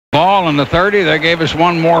Ball in the 30. They gave us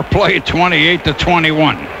one more play,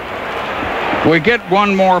 28-21. We get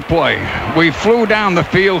one more play. We flew down the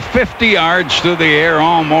field 50 yards through the air,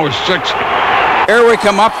 almost 60. Here we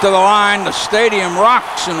come up to the line. The stadium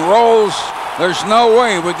rocks and rolls. There's no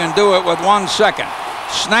way we can do it with 1 second.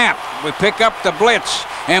 Snap. We pick up the blitz,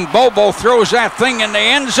 and Bobo throws that thing in the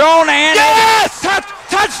end zone, and yes!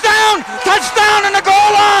 Touchdown! Touchdown in the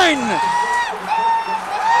goal line!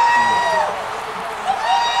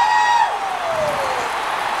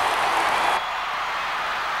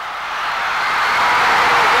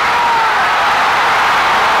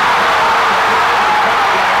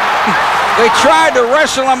 They tried to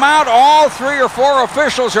wrestle him out. All 3 or 4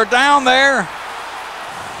 officials are down there.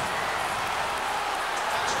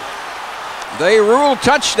 They rule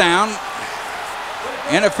touchdown.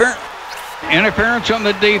 Interference on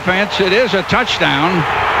the defense. It is a touchdown.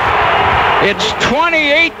 It's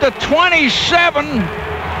 28-27.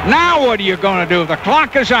 Now what are you going to do? The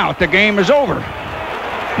clock is out. The game is over.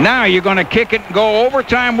 Now you're going to kick it and go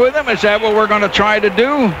overtime with him? Is that what we're going to try to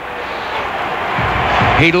do?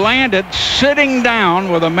 He landed sitting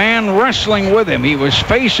down with a man wrestling with him. He was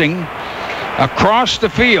facing across the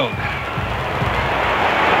field.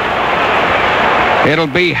 It'll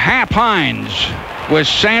be Hap Hines with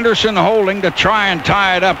Sanderson holding to try and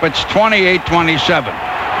tie it up. It's 28-27.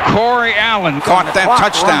 Corey Allen caught that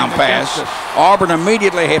touchdown pass. Auburn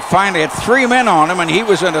immediately finally had 3 men on him, and he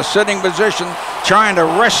was in a sitting position trying to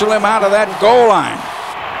wrestle him out of that goal line.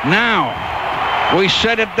 Now, we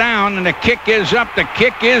set it down, and the kick is up. The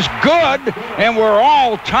kick is good, and we're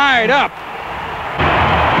all tied up.